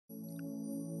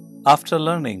After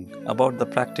learning about the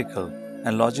practical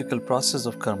and logical process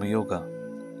of Karma Yoga,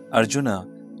 Arjuna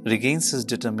regains his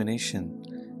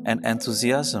determination and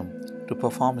enthusiasm to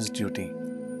perform his duty.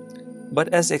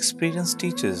 But as experience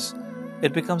teaches,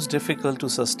 it becomes difficult to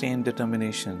sustain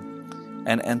determination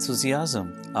and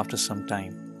enthusiasm after some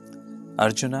time.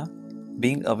 Arjuna,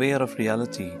 being aware of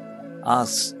reality,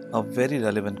 asks a very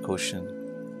relevant question.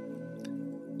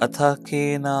 Atha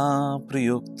kena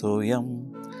priyuktoyam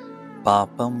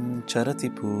papam charati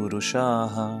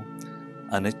purushaha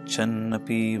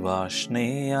anichannapi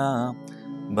vashneya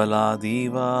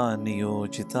baladiva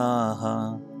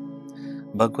niyojitaha.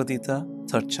 Bhagavad Gita,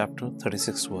 3rd chapter,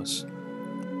 36th verse.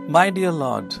 My dear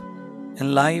Lord,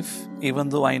 in life, even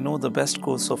though I know the best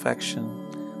course of action,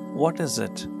 what is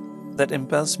it that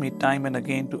impels me time and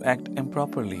again to act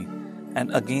improperly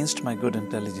and against my good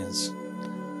intelligence?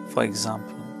 For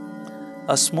example,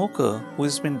 a smoker who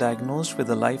has been diagnosed with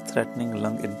a life-threatening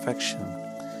lung infection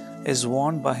is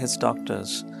warned by his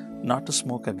doctors not to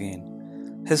smoke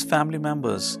again. His family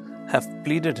members have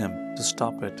pleaded him to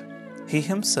stop it. He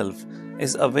himself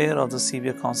is aware of the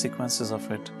severe consequences of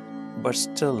it, but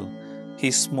still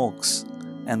he smokes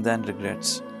and then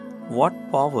regrets. What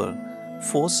power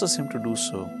forces him to do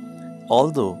so,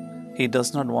 although he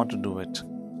does not want to do it?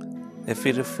 If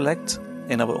we reflect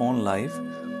in our own life,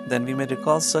 then we may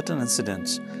recall certain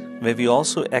incidents where we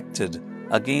also acted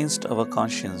against our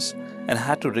conscience and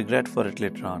had to regret for it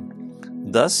later on.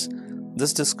 Thus,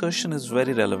 this discussion is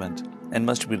very relevant and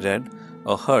must be read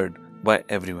or heard by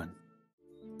everyone.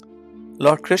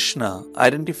 Lord Krishna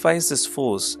identifies this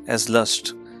force as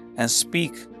lust and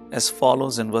speaks as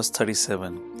follows in verse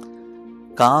 37.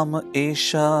 Kama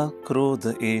esha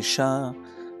krodha esha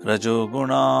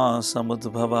rajoguna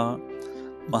samudbhava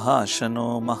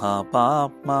mahashano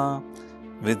mahapapma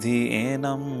vidhi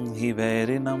enam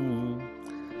hiverinam.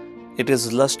 It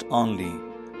is lust only,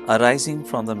 arising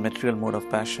from the material mode of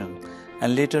passion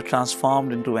and later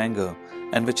transformed into anger,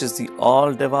 and which is the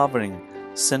all-devouring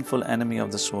sinful enemy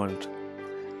of this world.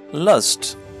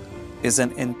 Lust is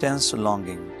an intense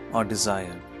longing or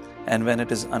desire, and when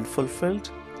it is unfulfilled,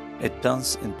 it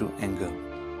turns into anger.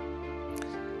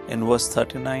 In verse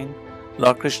 39,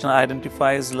 Lord Krishna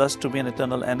identifies lust to be an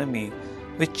eternal enemy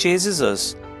which chases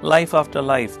us life after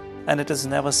life, and it is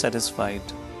never satisfied.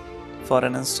 For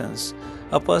an instance,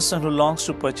 a person who longs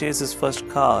to purchase his first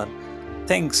car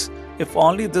thinks if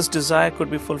only this desire could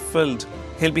be fulfilled,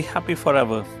 he'll be happy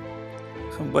forever.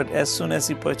 But as soon as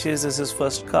he purchases his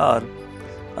first car,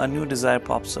 a new desire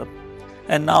pops up,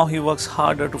 and now he works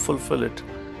harder to fulfill it.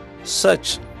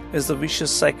 Such is the vicious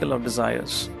cycle of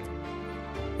desires.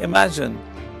 Imagine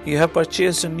you have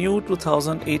purchased a new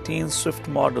 2018 Swift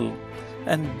model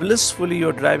and blissfully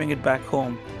you're driving it back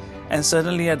home, and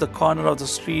suddenly at the corner of the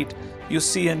street you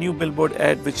see a new billboard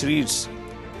ad which reads,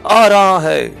 "Aa raha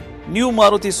hai, new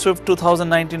Maruti Swift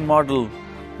 2019 model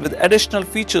with additional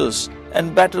features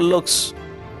and better looks."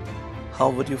 How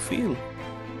would you feel?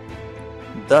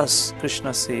 Thus,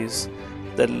 Krishna says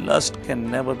that lust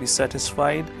can never be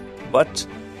satisfied but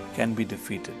can be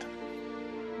defeated.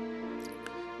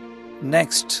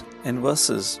 Next, in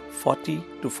verses 40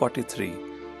 to 43,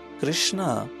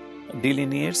 Krishna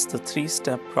delineates the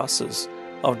three-step process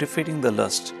of defeating the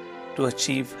lust to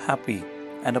achieve happy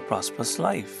and a prosperous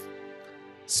life.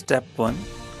 Step 1.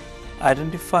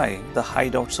 Identify the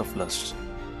hideouts of lust.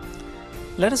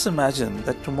 Let us imagine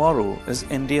that tomorrow is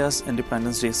India's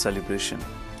Independence Day celebration,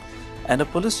 and a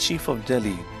police chief of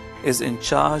Delhi is in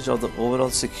charge of the overall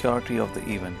security of the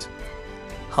event.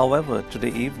 However,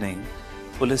 today evening,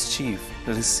 police chief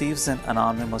receives an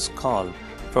anonymous call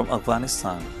from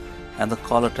Afghanistan, and the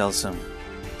caller tells him,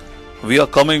 "We are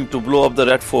coming to blow up the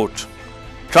Red Fort.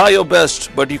 Try your best,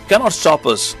 but you cannot stop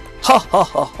us. Ha ha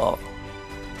ha ha."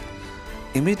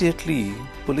 Immediately,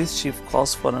 police chief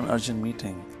calls for an urgent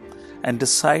meeting and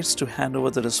decides to hand over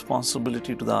the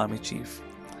responsibility to the army chief.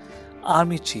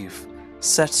 Army chief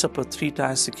sets up a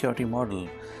three-tier security model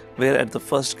where at the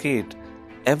first gate,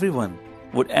 everyone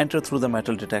would enter through the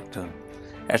metal detector.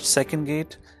 At second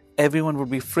gate, everyone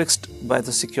would be frisked by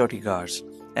the security guards.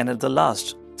 And at the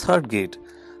last, third gate,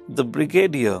 the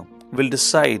brigadier will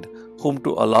decide whom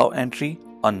to allow entry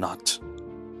or not.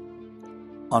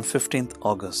 On 15th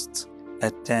August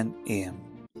at 10 a.m.,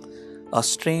 a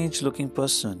strange-looking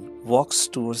person walks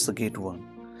towards the gate 1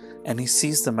 and he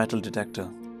sees the metal detector.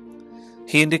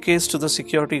 He indicates to the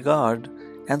security guard,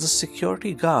 and the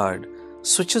security guard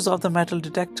switches off the metal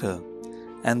detector,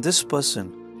 and this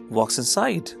person walks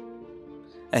inside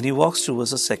and he walks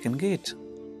towards the second gate.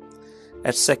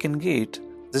 At second gate,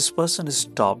 this person is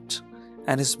stopped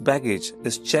and his baggage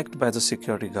is checked by the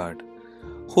security guard,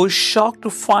 who is shocked to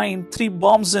find 3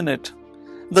 bombs in it.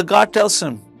 The guard tells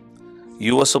him,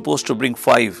 "You were supposed to bring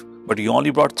 5, but you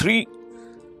only brought 3.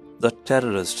 The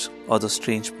terrorist or the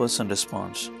strange person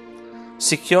responds,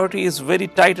 "Security is very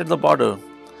tight at the border.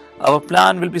 Our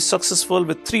plan will be successful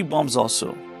with 3 bombs also."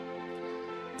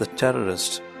 The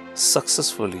terrorist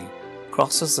successfully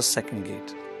crosses the second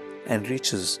gate and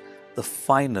reaches the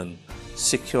final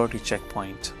security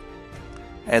checkpoint.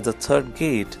 At the third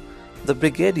gate, the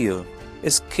brigadier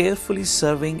is carefully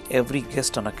serving every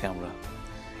guest on a camera.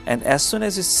 And as soon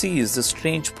as he sees the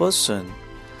strange person,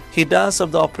 he dials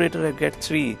up the operator at gate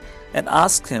 3 and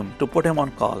asks him to put him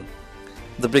on call.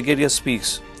 The brigadier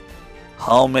speaks,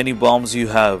 "How many bombs you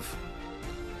have?"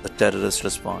 The terrorist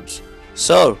responds,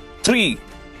 "Sir, 3.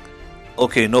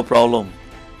 "Okay, no problem.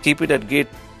 Keep it at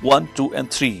gate 1, 2 and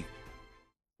 3.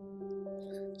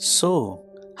 So,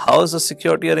 how is the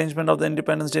security arrangement of the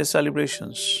Independence Day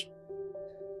celebrations?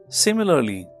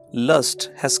 Similarly, lust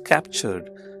has captured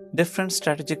different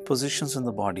strategic positions in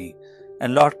the body,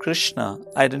 and Lord Krishna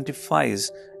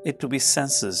identifies it to be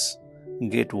senses,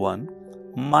 gate 1,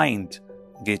 mind,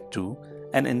 gate 2,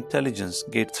 and intelligence,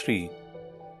 gate 3.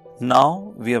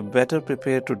 Now we are better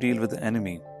prepared to deal with the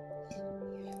enemy.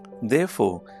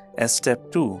 Therefore, as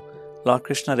step 2, Lord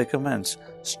Krishna recommends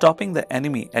stopping the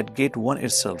enemy at gate 1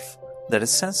 itself, that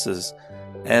is senses,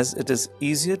 as it is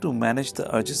easier to manage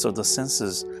the urges of the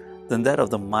senses than that of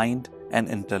the mind and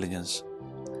intelligence.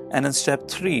 And in step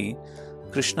 3,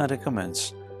 Krishna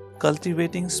recommends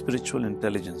cultivating spiritual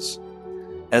intelligence,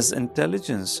 as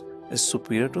intelligence is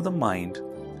superior to the mind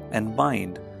and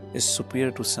mind is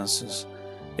superior to senses.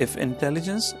 If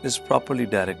intelligence is properly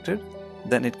directed,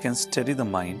 then it can steady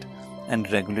the mind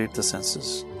and regulate the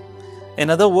senses. In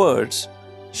other words,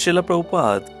 Srila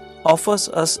Prabhupada offers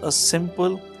us a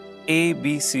simple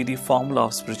ABCD formula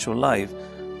of spiritual life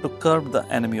to curb the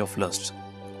enemy of lust,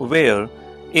 where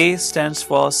A stands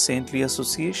for saintly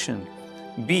association,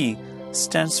 B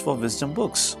stands for wisdom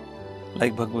books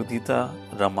like Bhagavad Gita,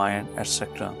 Ramayana,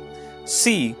 etc.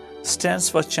 C stands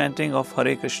for chanting of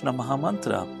Hare Krishna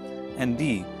Mahamantra, and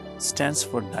D stands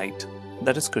for diet,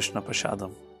 that is Krishna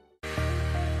Prasadam.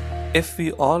 If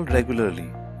we all regularly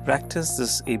practice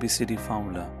this ABCD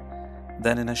formula,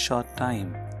 then in a short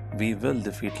time we will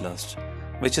defeat lust,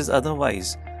 which is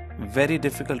otherwise very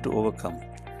difficult to overcome.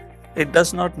 It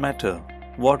does not matter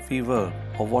what we were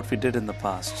or what we did in the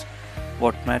past.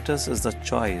 What matters is the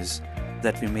choice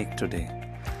that we make today.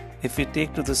 If we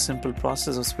take to this simple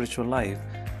process of spiritual life,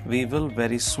 we will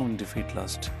very soon defeat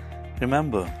lust.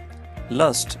 Remember,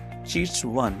 lust cheats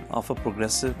one of a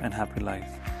progressive and happy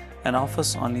life and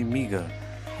offers only meager,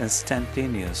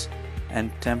 instantaneous,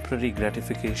 and temporary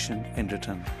gratification in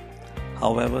return.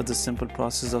 However, the simple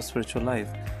process of spiritual life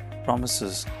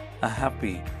promises a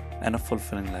happy and a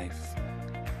fulfilling life.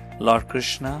 Lord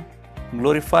Krishna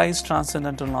glorifies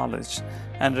transcendental knowledge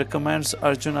and recommends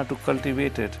Arjuna to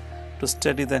cultivate it to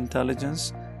steady the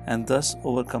intelligence and thus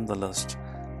overcome the lust.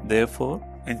 Therefore,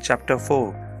 in chapter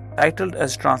 4, titled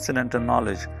as Transcendental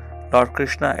Knowledge, Lord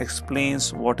Krishna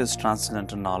explains what is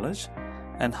transcendental knowledge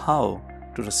and how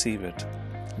to receive it.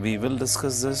 We will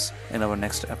discuss this in our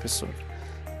next episode.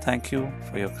 Thank you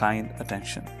for your kind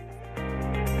attention.